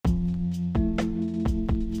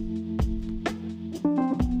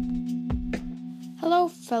Hello,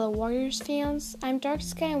 fellow Warriors fans. I'm Dark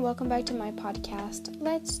Sky and welcome back to my podcast,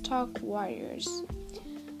 Let's Talk Warriors.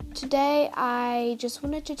 Today, I just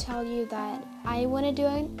wanted to tell you that I want to do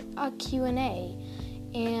a Q&A.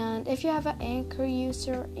 And if you have an Anchor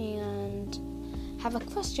user and have a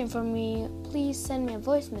question for me, please send me a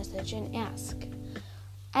voice message and ask.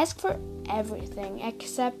 Ask for everything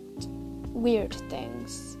except weird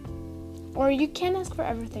things. Or you can ask for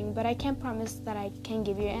everything, but I can't promise that I can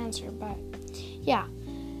give you an answer. But yeah,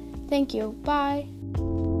 thank you. Bye.